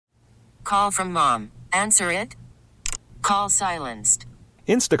Call from mom. Answer it. Call silenced.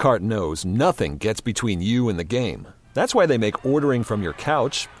 Instacart knows nothing gets between you and the game. That's why they make ordering from your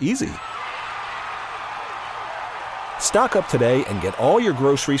couch easy. Stock up today and get all your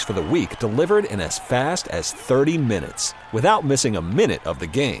groceries for the week delivered in as fast as 30 minutes without missing a minute of the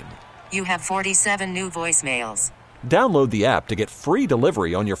game. You have 47 new voicemails. Download the app to get free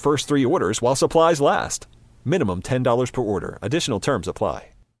delivery on your first 3 orders while supplies last. Minimum $10 per order. Additional terms apply.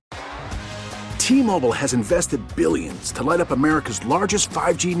 T-Mobile has invested billions to light up America's largest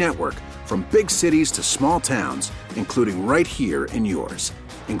 5G network, from big cities to small towns, including right here in yours.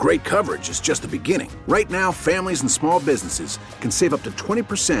 And great coverage is just the beginning. Right now, families and small businesses can save up to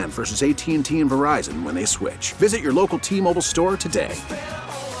 20% versus AT&T and Verizon when they switch. Visit your local T-Mobile store today.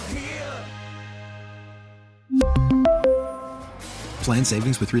 Plan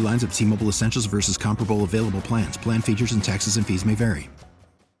savings with 3 lines of T-Mobile Essentials versus comparable available plans. Plan features and taxes and fees may vary.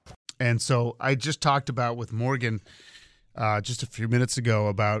 And so I just talked about with Morgan just a few minutes ago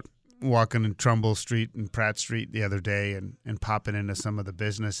about walking in Trumbull Street and Pratt Street the other day and popping into some of the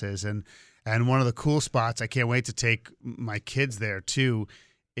businesses. And one of the cool spots, I can't wait to take my kids there too,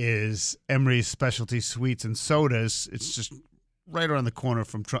 is Emrey's Specialty Sweets and Sodas. It's just right around the corner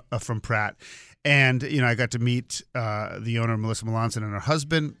from Pratt. And, you know, I got to meet the owner, Melissa Melonson, and her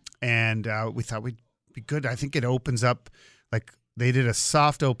husband, and we thought we'd be good. I think it opens up, like, they did a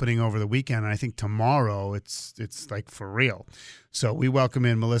soft opening over the weekend, and I think tomorrow it's like for real. So we welcome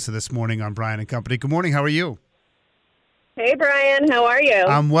in Melissa this morning on Brian & Company. Good morning. How are you? Hey, Brian. How are you?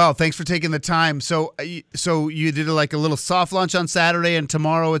 I'm well. Thanks for taking the time. So you did like a little soft launch on Saturday, and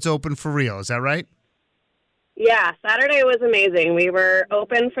tomorrow it's open for real. Is that right? Yeah, Saturday was amazing. We were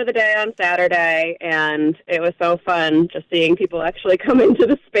open for the day on Saturday, and it was so fun just seeing people actually come into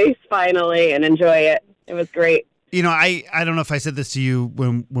the space finally and enjoy it. It was great. You know, I don't know if I said this to you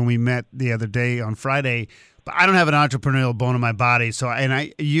when we met the other day on Friday, but I don't have an entrepreneurial bone in my body. So,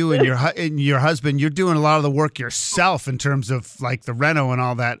 you and your husband, you're doing a lot of the work yourself in terms of like the reno and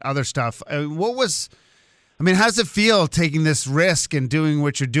all that other stuff. How does it feel taking this risk and doing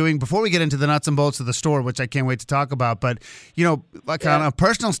what you're doing? Before we get into the nuts and bolts of the store, which I can't wait to talk about, but you know, like on a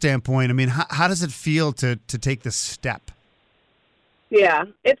personal standpoint, I mean, how does it feel to take this step? Yeah,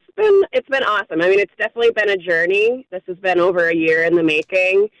 it's been awesome. I mean, it's definitely been a journey. This has been over a year in the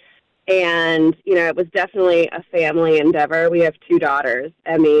making, and you know, it was definitely a family endeavor. We have 2 daughters,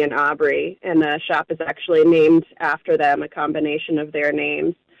 Emmy and Aubrey, and the shop is actually named after them, a combination of their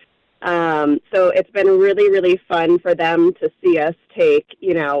names. So it's been really, really fun for them to see us take,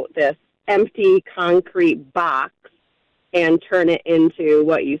 you know, this empty concrete box and turn it into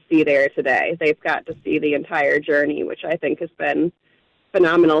what you see there today. They've got to see the entire journey, which I think has been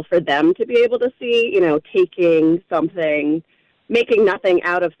phenomenal for them to be able to see, you know, taking something, making nothing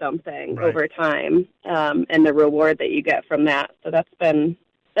out of something over time, and the reward that you get from that. So that's been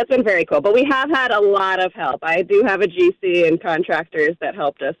very cool. But we have had a lot of help. I do have a GC and contractors that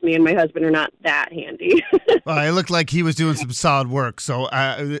helped us. Me and my husband are not that handy. Well, it looked like he was doing some solid work. So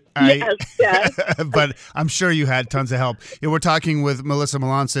yes. But I'm sure you had tons of help. You know, we're talking with Melissa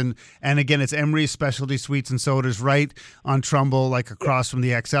Melonson, and again, it's Emrey's Specialty Sweets and Sodas right on Trumbull, like across from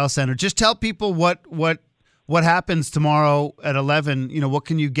the XL Center. Just tell people what happens tomorrow at 11. You know, what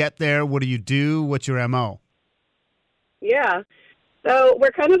can you get there? What do you do? What's your MO? Yeah. So we're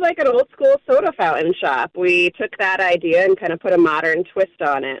kind of like an old school soda fountain shop. We took that idea and kind of put a modern twist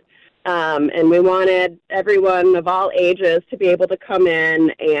on it. And we wanted everyone of all ages to be able to come in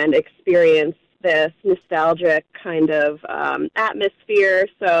and experience this nostalgic kind of atmosphere.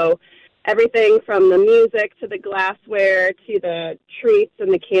 So everything from the music to the glassware to the treats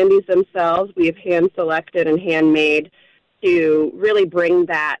and the candies themselves, we've hand-selected and handmade to really bring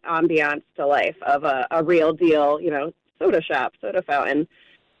that ambiance to life of a real deal, you know, soda shop, soda fountain.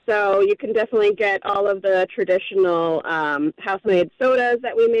 So you can definitely get all of the traditional house-made sodas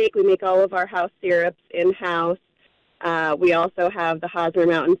that we make. We make all of our house syrups in-house. We also have the Hosmer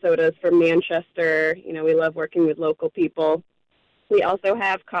Mountain sodas from Manchester. You know, we love working with local people. We also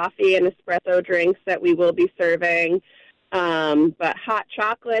have coffee and espresso drinks that we will be serving. But hot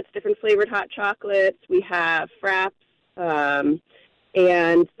chocolates, different flavored hot chocolates. We have fraps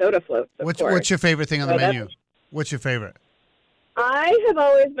and soda floats, of course. What's your favorite thing on the menu? What's your favorite? I have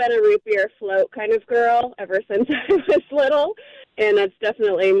always been a root beer float kind of girl ever since I was little, and that's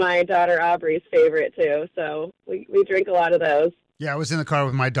definitely my daughter Aubrey's favorite too. So we drink a lot of those. Yeah, I was in the car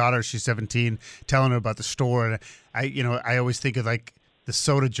with my daughter. She's 17, telling her about the store, and I always think of like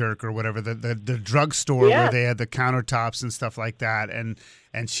soda jerk or whatever, the drugstore Yeah. where they had the countertops and stuff like that, and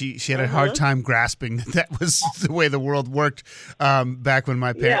she had a hard time grasping that was the way the world worked back when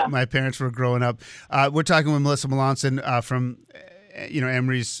my parents were growing up. We're talking with Melissa Melonson from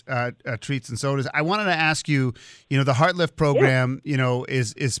Emrey's Treats and Sodas. I wanted to ask you, the Heart Lift program,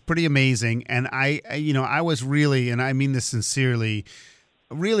 is pretty amazing, and I was really, and I mean this sincerely,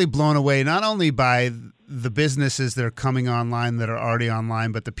 really blown away not only by the businesses that are coming online, that are already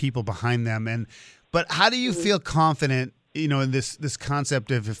online, but the people behind them. But how do you feel confident, in this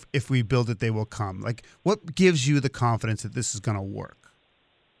concept of if we build it, they will come? Like, what gives you the confidence that this is going to work?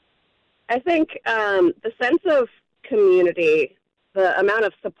 I think the sense of community, the amount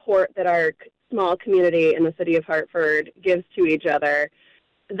of support that our small community in the city of Hartford gives to each other,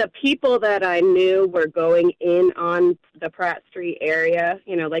 the people that I knew were going in on the Pratt Street area,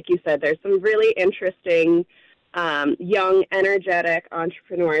 like you said, there's some really interesting, young, energetic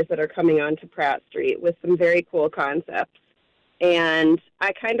entrepreneurs that are coming onto Pratt Street with some very cool concepts. And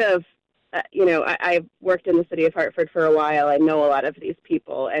I kind of, I've worked in the city of Hartford for a while. I know a lot of these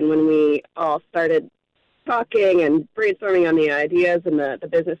people. And when we all started talking and brainstorming on the ideas and the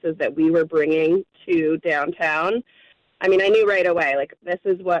businesses that we were bringing to downtown, I mean, I knew right away, like, this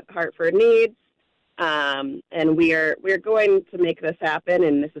is what Hartford needs, and we're going to make this happen,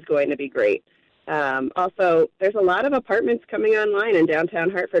 and this is going to be great. Also, there's a lot of apartments coming online in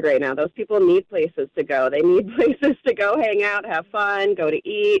downtown Hartford right now. Those people need places to go. They need places to go hang out, have fun, go to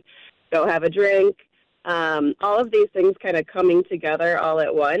eat, go have a drink. All of these things kind of coming together all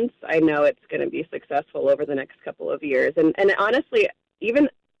at once. I know it's going to be successful over the next couple of years. And honestly, even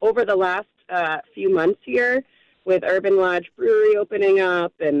over the last few months here, with Urban Lodge Brewery opening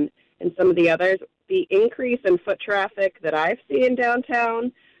up and some of the others, the increase in foot traffic that I've seen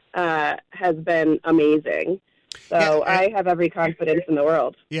downtown has been amazing. So I have every confidence in the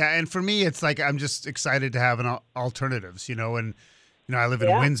world. Yeah, and for me, it's like I'm just excited to have alternatives, and I live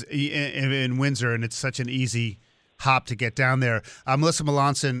in Windsor, and it's such an easy hop to get down there. Melissa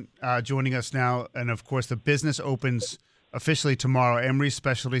Melonson joining us now, and of course the business opens officially tomorrow. Emrey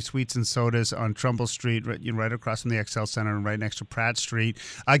Specialty Sweets and Sodas on Trumbull Street, right across from the XL Center and right next to Pratt Street.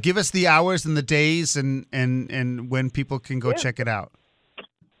 Give us the hours and the days and when people can go check it out.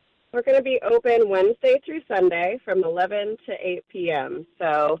 We're going to be open Wednesday through Sunday from 11 to 8 p.m.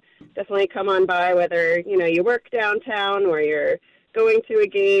 So definitely come on by, whether you work downtown or you're going to a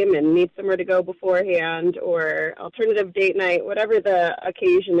game and need somewhere to go beforehand, or alternative date night, whatever the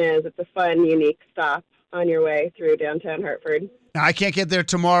occasion is. It's a fun, unique stop on your way through downtown Hartford. Now, I can't get there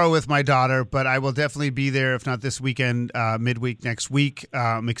tomorrow with my daughter, but I will definitely be there, if not this weekend, midweek next week.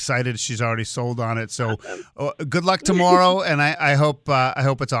 I'm excited. She's already sold on it. So good luck tomorrow, and I hope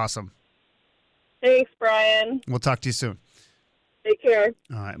it's awesome. Thanks, Brian. We'll talk to you soon. Take care.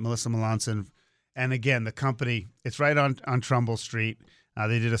 All right, Melissa Melonson. And again, the company, it's right on Trumbull Street.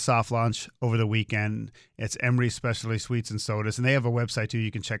 They did a soft launch over the weekend. It's Emrey Specialty Sweets and Sodas, and they have a website too.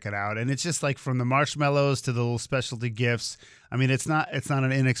 You can check it out. And it's just like from the marshmallows to the little specialty gifts. I mean, it's not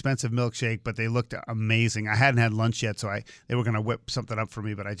an inexpensive milkshake, but they looked amazing. I hadn't had lunch yet, so they were going to whip something up for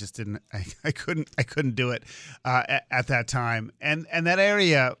me, but I just didn't. I couldn't do it at that time. And that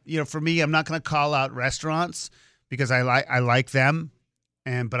area, for me, I'm not going to call out restaurants because I like them.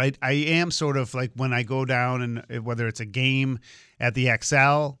 But I am sort of like when I go down, and whether it's a game at the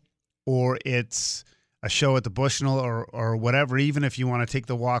XL or it's a show at the Bushnell or whatever, even if you want to take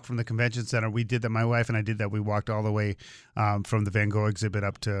the walk from the convention center, we did that. My wife and I did that. We walked all the way from the Van Gogh exhibit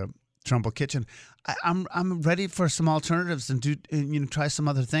up to Trumbull Kitchen. I'm ready for some alternatives and try some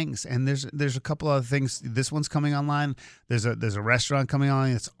other things. And there's a couple other things. This one's coming online. There's a restaurant coming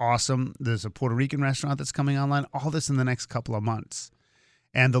online. It's awesome. There's a Puerto Rican restaurant that's coming online. All this in the next couple of months.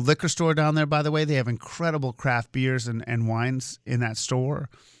 And the liquor store down there, by the way, they have incredible craft beers and wines in that store.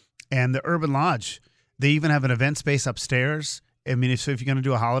 And the Urban Lodge, they even have an event space upstairs. I mean, if you're going to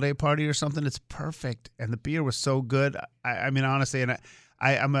do a holiday party or something, it's perfect. And the beer was so good. I mean, honestly, and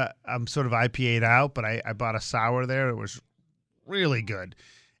I'm sort of IPA'd out, but I bought a sour there. It was really good.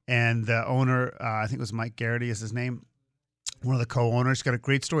 And the owner, I think it was Mike Garrity is his name, one of the co-owners, got a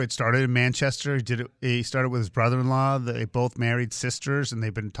great story. It started in Manchester. He started with his brother-in-law. They both married sisters, and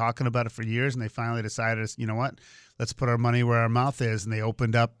they've been talking about it for years, and they finally decided, you know what, let's put our money where our mouth is, and they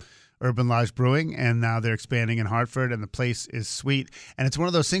opened up Urban Lodge Brewing, and now they're expanding in Hartford, and the place is sweet. And it's one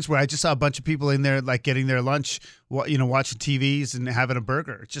of those things where I just saw a bunch of people in there, like getting their lunch, watching TVs and having a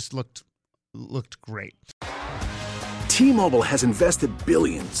burger. It just looked great. T-Mobile has invested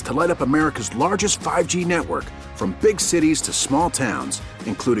billions to light up America's largest 5G network, from big cities to small towns,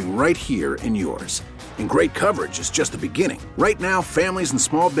 including right here in yours. And great coverage is just the beginning. Right now, families and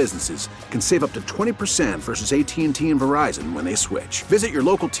small businesses can save up to 20% versus AT&T and Verizon when they switch. Visit your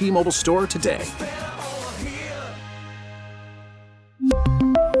local T-Mobile store today.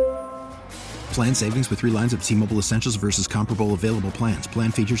 Plan savings with 3 lines of T-Mobile Essentials versus comparable available plans.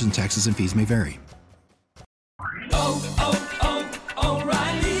 Plan features and taxes and fees may vary.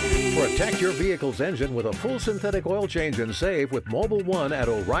 Protect your vehicle's engine with a full synthetic oil change and save with Mobil 1 at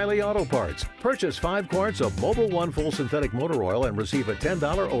O'Reilly Auto Parts. Purchase 5 quarts of Mobil 1 full synthetic motor oil and receive a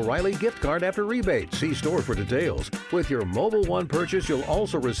 $10 O'Reilly gift card after rebate. See store for details. With your Mobil 1 purchase, you'll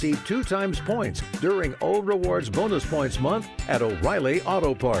also receive 2 times points during O Rewards Bonus Points Month at O'Reilly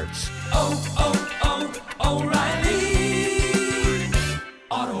Auto Parts. O'Reilly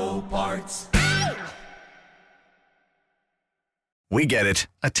Auto Parts. We get it.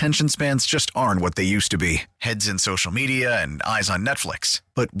 Attention spans just aren't what they used to be. Heads in social media and eyes on Netflix.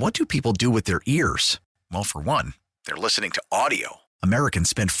 But what do people do with their ears? Well, for one, they're listening to audio. Americans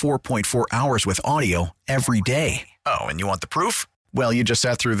spend 4.4 hours with audio every day. Oh, and you want the proof? Well, you just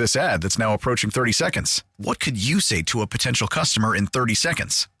sat through this ad that's now approaching 30 seconds. What could you say to a potential customer in 30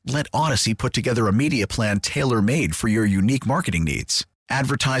 seconds? Let Odyssey put together a media plan tailor-made for your unique marketing needs.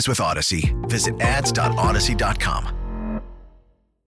 Advertise with Odyssey. Visit ads.odyssey.com.